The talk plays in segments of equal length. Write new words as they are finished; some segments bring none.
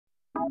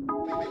Take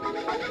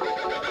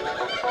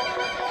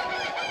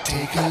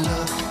a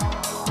look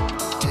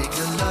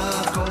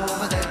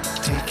over there,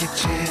 take a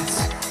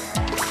chance.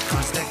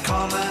 'Cause they're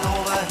coming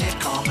over here,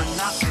 coming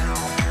up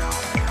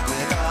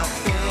with a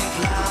big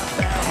loud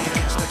bang.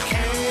 It's the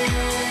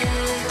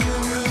Kangaroo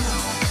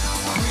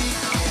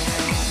weekend.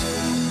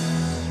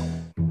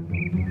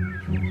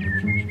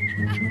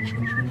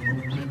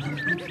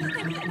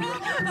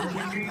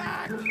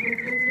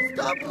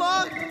 Stop,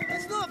 Mog!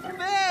 It's not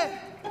fair!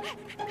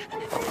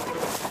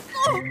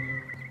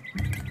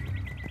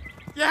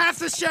 You have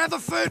to share the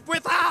food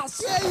with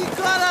us! Yeah, you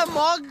gotta,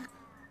 Mog!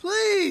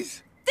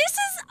 Please! This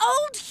is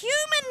old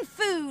human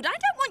food. I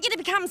don't want you to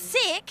become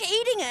sick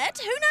eating it.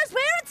 Who knows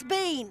where it's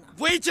been?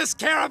 We just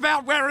care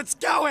about where it's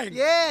going!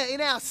 Yeah,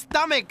 in our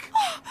stomach!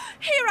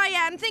 Here I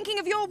am thinking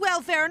of your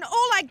welfare and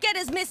all I get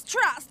is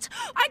mistrust.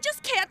 I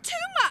just care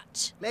too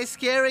much. Less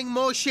caring,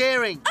 more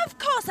sharing. Of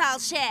course I'll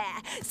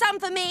share. Some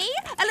for me,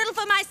 a little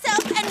for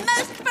myself, and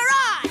most for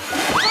I.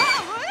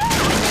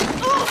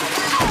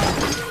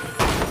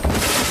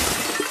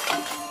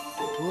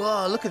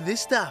 Whoa, look at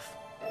this stuff.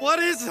 What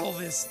is all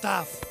this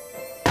stuff?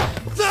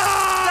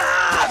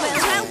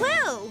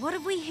 Well, what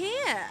have we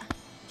here?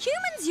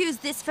 Humans use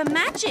this for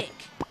magic.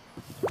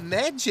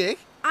 Magic?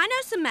 I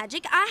know some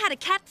magic. I had a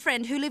cat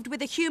friend who lived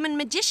with a human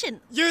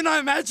magician. You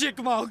know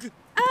magic, Mog.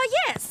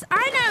 Yes,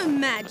 I know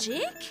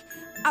magic.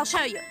 I'll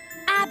show you.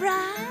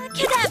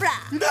 Abracadabra.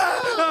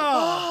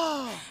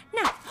 No!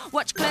 Now,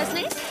 watch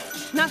closely.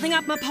 Nothing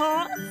up my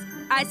paws.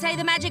 I say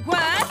the magic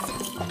words.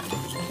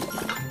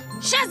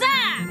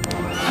 Shazam!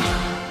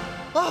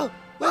 Oh,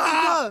 where'd you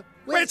go?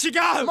 Where'd you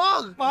go?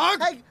 Mog!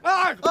 Mog! Hey.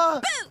 Mog!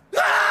 Boo!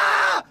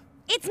 Ah!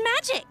 It's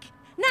magic.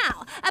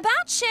 Now,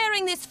 about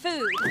sharing this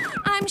food.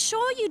 I'm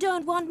sure you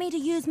don't want me to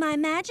use my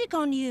magic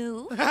on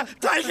you.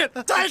 Take it!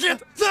 Take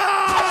it!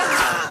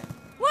 Ah!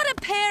 What a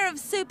pair of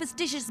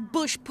superstitious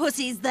bush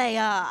pussies they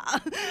are.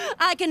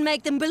 I can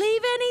make them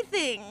believe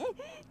anything.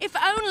 If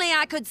only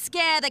I could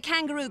scare the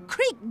Kangaroo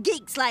Creek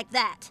geeks like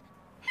that.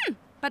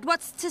 But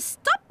what's to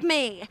stop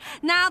me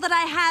now that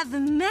I have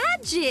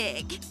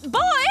magic?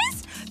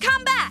 Boys,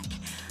 come back.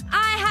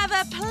 I have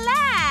a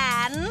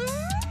plan.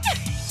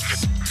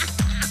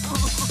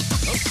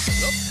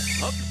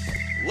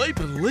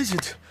 Leaping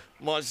lizards.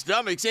 My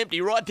stomach's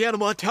empty right down to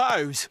my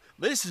toes.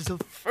 This is a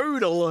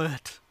food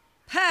alert.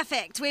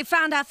 Perfect. We've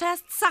found our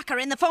first sucker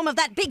in the form of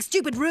that big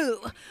stupid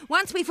Roo.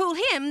 Once we fool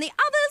him, the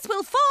others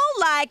will fall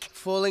like...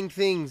 Falling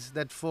things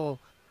that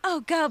fall.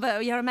 Oh,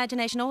 Garbo, your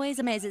imagination always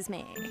amazes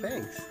me.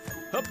 Thanks.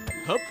 Hup,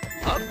 hup,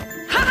 hup.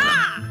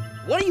 Ha-ha!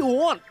 What do you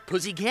want,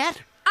 pussycat?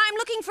 I'm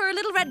looking for a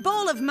little red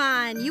ball of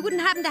mine. You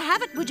wouldn't happen to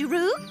have it, would you,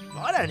 Roo?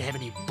 I don't have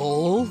any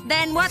ball.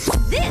 Then what's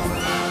this?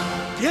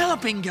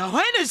 Galloping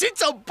goannas,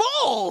 it's a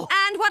ball!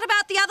 And what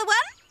about the other one?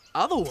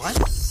 Other one?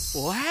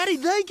 Well, how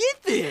did they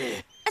get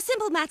there? A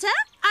simple matter.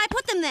 I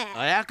put them there.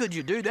 How could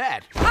you do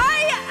that?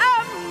 I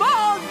am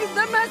Mog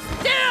the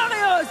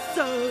Mysterious!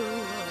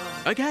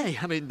 Okay,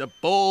 I mean, the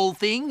ball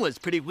thing was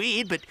pretty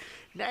weird, but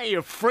now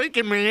you're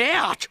freaking me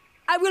out.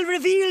 I will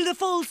reveal the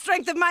full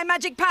strength of my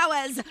magic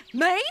powers.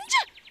 Mange,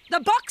 the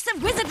box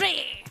of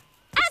wizardry.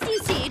 As you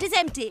see, it is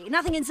empty.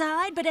 Nothing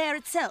inside but air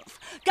itself.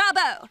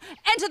 Garbo,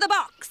 enter the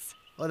box.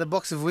 Oh, the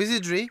box of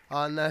wizardry?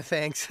 Oh, no,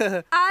 thanks.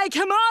 I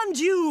command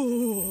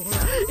you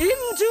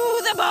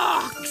into the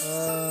box.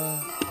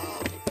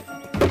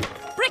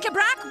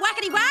 Bric-a-brac,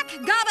 whackety-whack,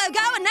 Garbo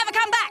go and never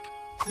come back.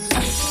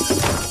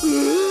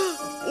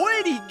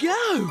 Where'd he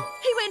go?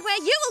 He went where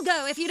you will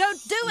go if you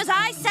don't do as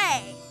I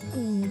say.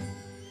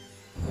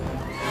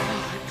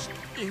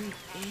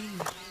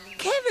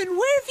 Kevin,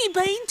 where have you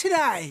been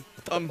today?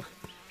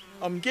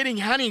 I'm getting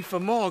honey for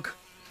Mog.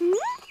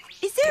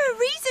 Is there a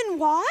reason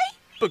why?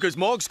 Because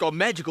Mog's got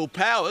magical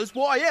powers,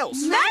 why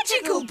else?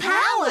 Magical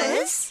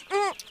powers?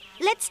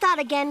 Let's start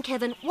again,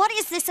 Kevin. What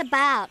is this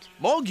about?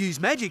 Mog used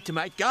magic to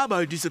make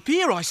Garbo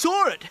disappear, I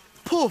saw it.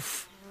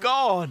 Poof,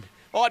 gone.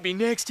 I'd be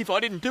next if I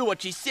didn't do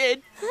what she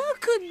said. How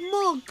could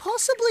Mog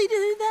possibly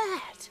do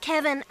that?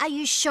 Kevin, are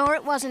you sure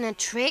it wasn't a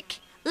trick?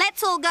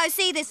 Let's all go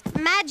see this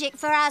magic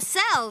for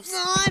ourselves.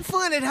 I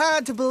find it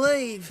hard to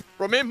believe.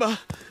 Remember,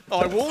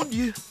 I warned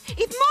you.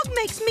 If Mog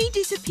makes me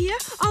disappear,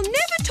 I'll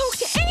never talk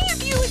to any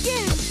of you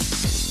again.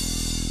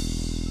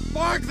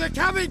 Mog, they're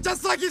coming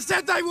just like you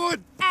said they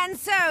would! And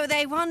so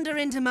they wander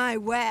into my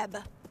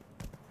web.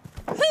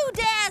 Who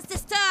dares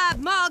disturb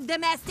Mog the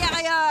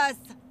Mysterious?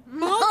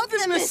 Mog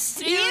the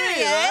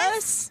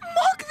Mysterious?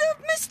 Mog the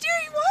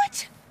Mysterious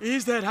what?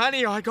 Here's that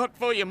honey I got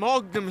for you,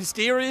 Mog the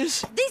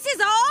Mysterious. This is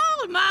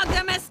all Mog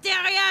the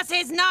Mysterious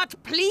is not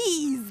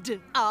pleased.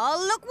 Oh,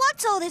 look,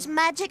 what's all this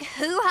magic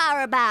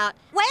hoo-ha about?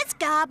 Where's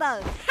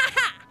Garbo?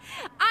 Ha-ha!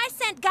 I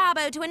sent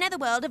Garbo to a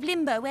netherworld of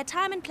limbo where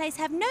time and place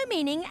have no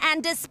meaning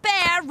and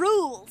despair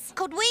rules.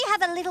 Could we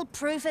have a little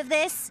proof of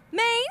this?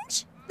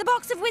 Mange, the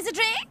box of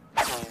wizardry.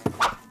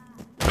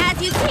 As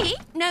you see,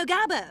 no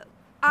Garbo.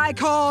 I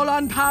call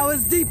on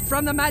powers deep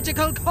from the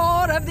magical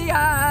core of the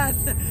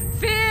earth.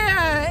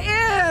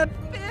 Fear,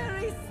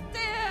 very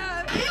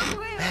stare.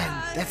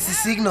 Man, that's the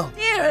signal.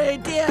 Dear,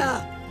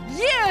 dear.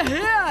 Year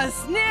here,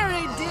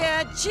 sneery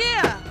dear,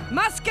 cheer!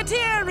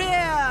 Musketeer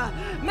here!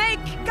 Make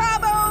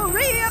Garbo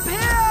reappear!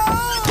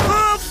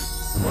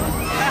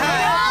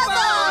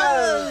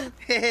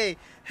 Hey,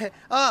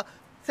 oh,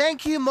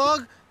 thank you,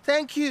 Mog.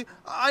 Thank you.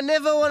 I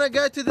never want to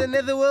go to the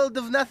netherworld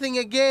of nothing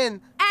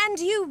again. And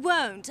you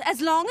won't,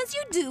 as long as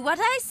you do what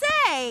I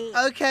say.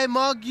 Okay,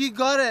 Mog, you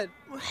got it.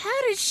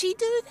 How did she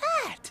do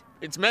that?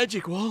 It's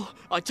magic, Wall.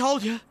 I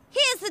told you.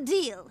 Here's the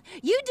deal.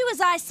 You do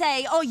as I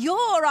say, or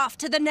you're off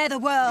to the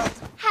netherworld.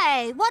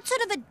 Hey, what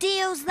sort of a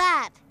deal's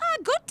that? A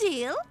good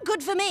deal.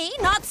 Good for me,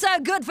 not so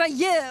good for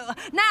you.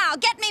 Now,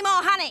 get me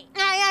more honey.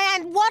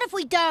 And what if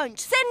we don't?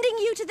 Sending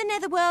you to the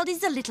netherworld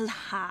is a little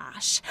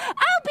harsh.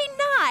 I'll be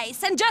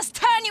nice and just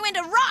turn you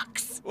into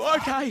rocks.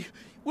 Okay,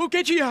 we'll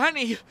get you your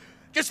honey.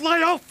 Just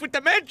lay off with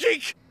the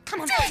magic.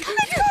 Come on. I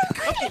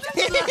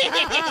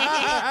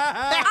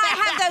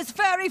have those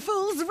furry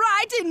fools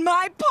right in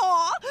my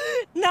paw.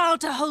 Now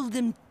to hold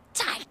them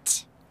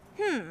tight.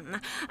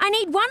 I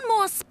need one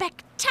more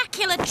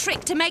spectacular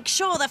trick to make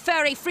sure the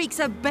furry freaks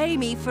obey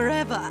me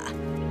forever.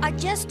 I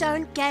just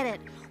don't get it.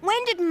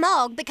 When did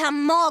Mog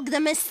become Mog the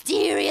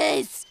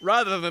Mysterious?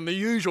 Rather than the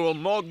usual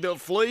Mog the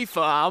Flea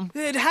Farm.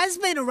 It has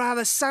been a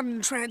rather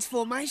sudden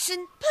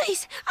transformation.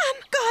 Please,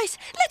 guys,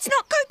 let's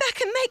not go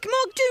back and make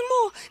Mog do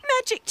more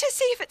magic to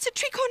see if it's a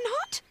trick or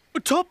not.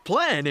 Top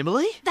plan,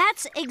 Emily.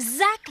 That's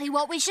exactly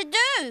what we should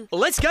do. Well,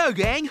 let's go,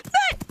 gang.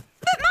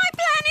 But my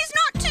plan is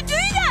not to do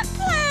that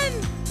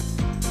plan.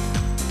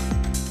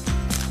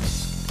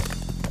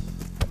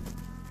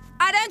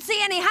 I don't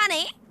see any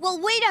honey. Well,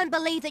 we don't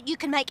believe that you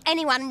can make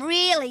anyone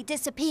really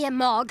disappear,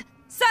 Mog.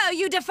 So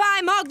you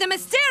defy Mog the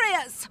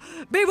Mysterious.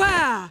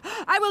 Beware.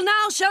 I will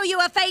now show you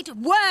a fate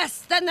worse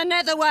than the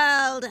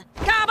netherworld.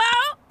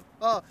 Garbo?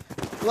 Oh,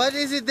 what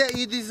is it that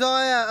you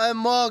desire, oh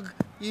Mog,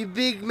 you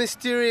big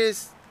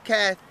mysterious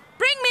cat?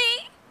 Bring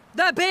me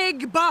the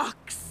big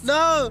box.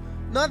 No,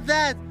 not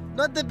that.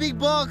 Not the big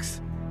box.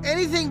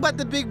 Anything but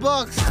the big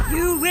box.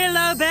 You will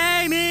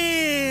obey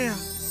me.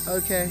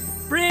 Okay.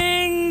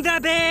 Bring the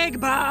big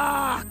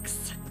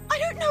box. I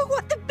don't know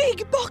what the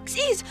big box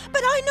is,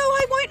 but I know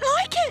I won't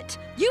like it.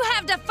 You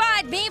have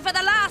defied me for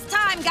the last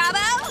time,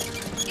 Garbo.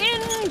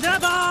 In the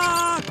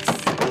box.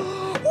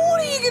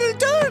 What are you going to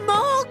do,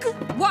 Mog?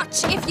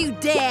 Watch if you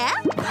dare.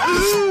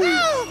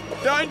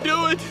 Don't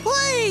do it.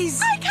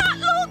 Please! I can't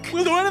look.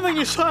 We'll do anything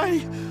you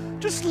say.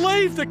 Just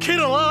leave the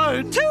kid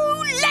alone.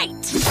 Too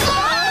late.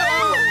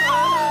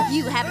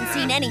 You haven't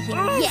seen anything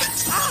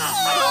yet.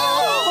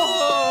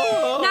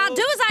 Now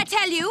do as I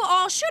tell you,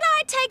 or should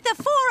I take the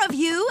 4 of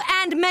you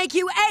and make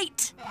you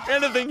 8?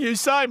 Anything you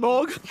say,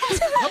 Mog.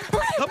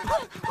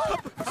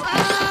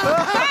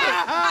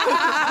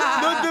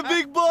 Not the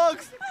big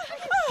box.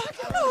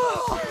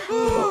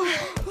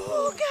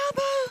 Oh,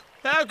 Garbo.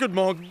 How could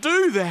Mog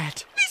do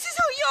that? This is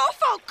all your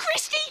fault,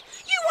 Christy.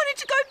 You wanted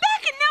to go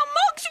back and now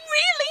Mog's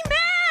really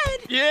mad.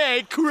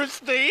 Yeah,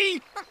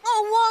 Christy.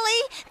 Oh,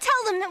 Wally,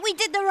 tell them that we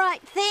did the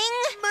right thing.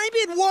 Maybe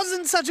it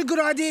wasn't such a good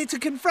idea to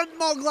confront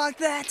Mog like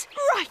that.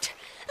 Right.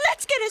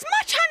 Let's get as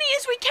much honey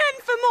as we can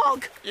for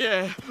Mog.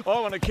 Yeah, I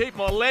want to keep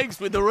my legs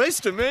with the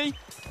rest of me.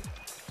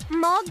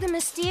 Mog the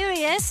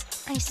Mysterious,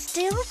 I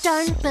still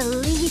don't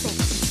believe it.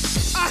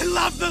 I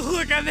love the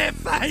look on their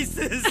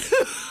faces.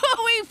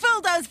 We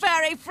fooled those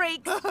fairy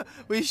freaks.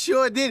 We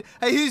sure did.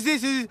 Hey, who's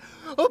this?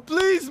 Oh,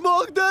 please,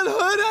 Mog, don't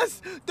hurt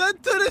us.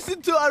 Don't turn us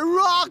into a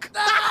rock.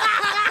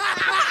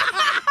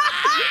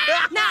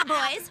 Now,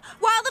 boys,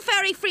 while the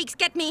fairy freaks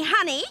get me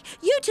honey,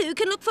 you two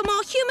can look for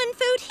more human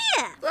food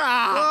here.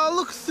 Oh,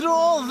 look through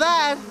all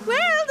that.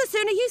 Well, the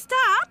sooner you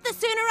start, the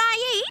sooner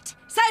I eat.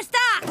 So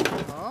start.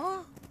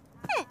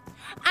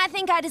 I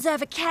think I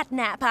deserve a cat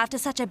nap after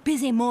such a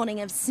busy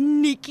morning of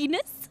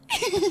sneakiness.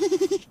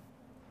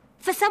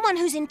 For someone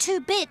who's in 2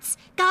 bits,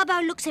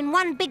 Garbo looks in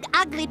one big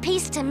ugly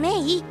piece to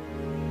me.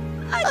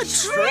 A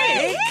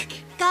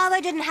trick?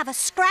 Garbo didn't have a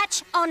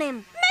scratch on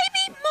him.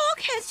 Maybe Mog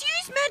has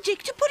used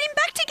magic to put him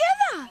back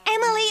together.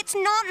 Emily, it's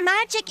not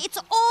magic, it's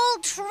all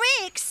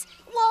tricks.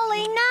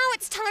 Wally, now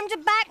it's time to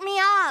back me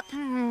up.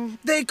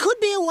 There could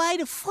be a way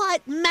to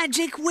fight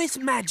magic with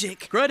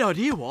magic. Great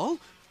idea, Wall.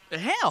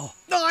 How?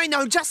 I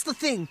know, just the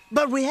thing.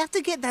 But we have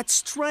to get that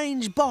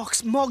strange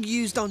box Mog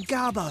used on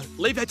Garbo.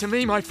 Leave that to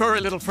me, my furry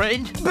little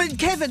friend. But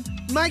Kevin,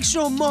 make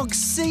sure Mog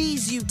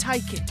sees you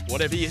take it.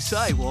 Whatever you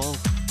say, Wall.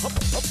 Hop,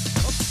 hop, hop.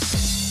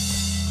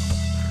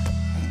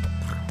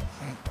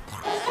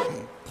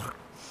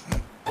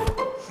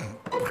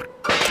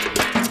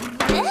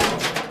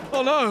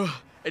 Oh no!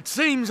 It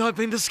seems I've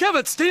been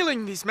discovered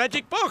stealing this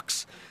magic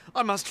box.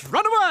 I must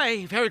run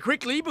away very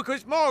quickly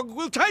because Mog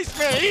will chase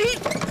me.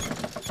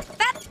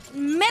 That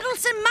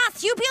meddlesome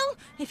marsupial!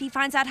 If he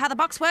finds out how the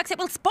box works, it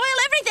will spoil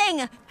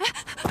everything!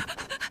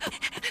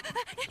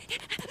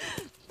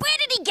 Where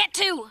did he get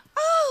to?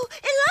 Oh,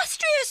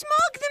 illustrious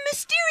Mog the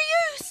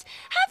Mysterious.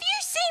 Have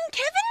you seen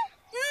Kevin?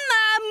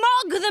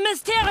 Mog the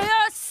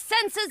Mysterious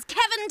senses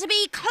Kevin to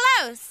be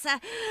close.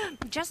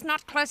 Just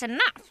not close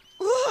enough.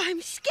 Oh,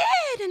 I'm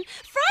scared and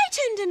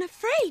frightened and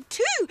afraid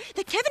too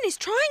that Kevin is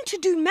trying to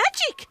do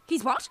magic.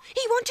 He's what?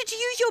 He wanted to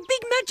use your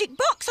big magic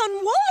box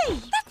on Wally.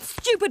 That's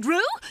stupid,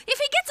 Roo. If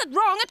he gets it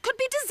wrong, it could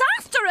be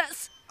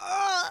disastrous.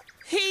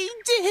 He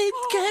did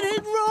get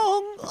it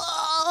wrong.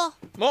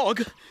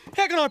 Mog,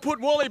 how can I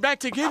put Wally back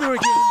together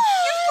again? You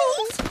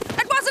fools!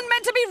 It wasn't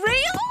meant to be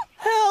real.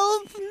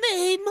 Help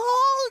me,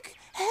 Mog.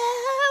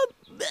 Help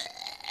me.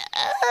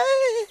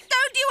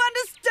 Don't you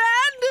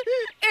understand?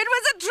 It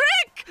was a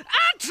trick!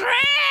 A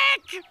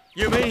trick!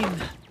 You mean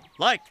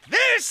like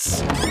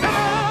this?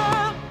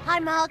 Hi,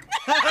 Mog.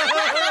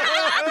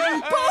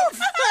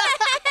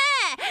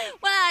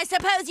 Well, I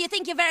suppose you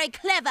think you're very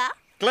clever.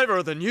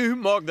 Cleverer than you,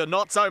 Mog the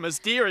not so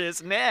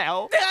mysterious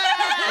now. Go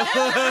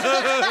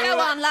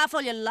on, laugh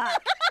all you like.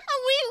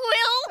 We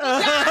will.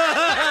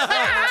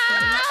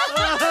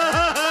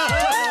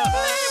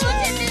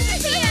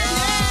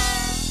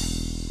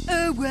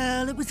 Oh,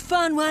 well, it was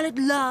fun while it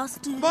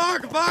lasted.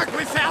 Mog,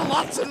 we found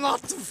lots and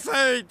lots of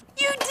food.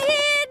 You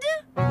did?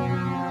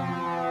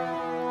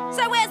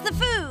 So where's the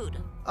food?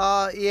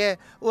 Yeah.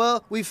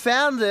 Well, we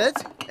found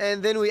it,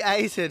 and then we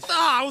ate it.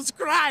 Oh, it was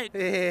great.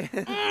 Yeah.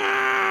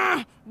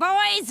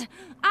 Boys,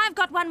 I've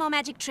got one more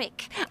magic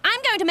trick.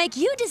 I'm going to make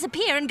you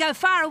disappear and go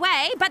far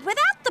away, but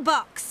without the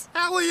box.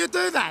 How will you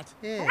do that?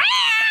 Yeah.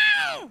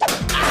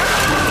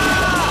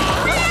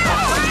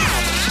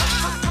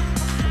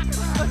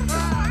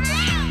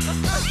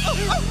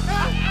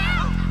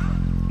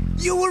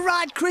 You were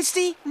right,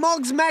 Christy.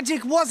 Mog's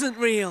magic wasn't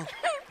real.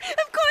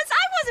 Of course,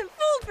 I wasn't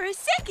fooled for a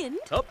second.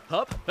 Hup,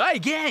 hup. Hey,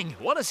 gang,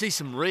 want to see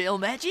some real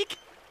magic?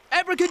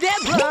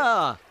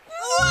 Abracadabra!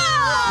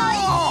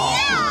 Oh,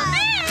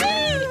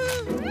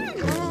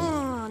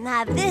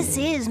 now this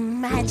is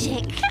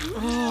magic.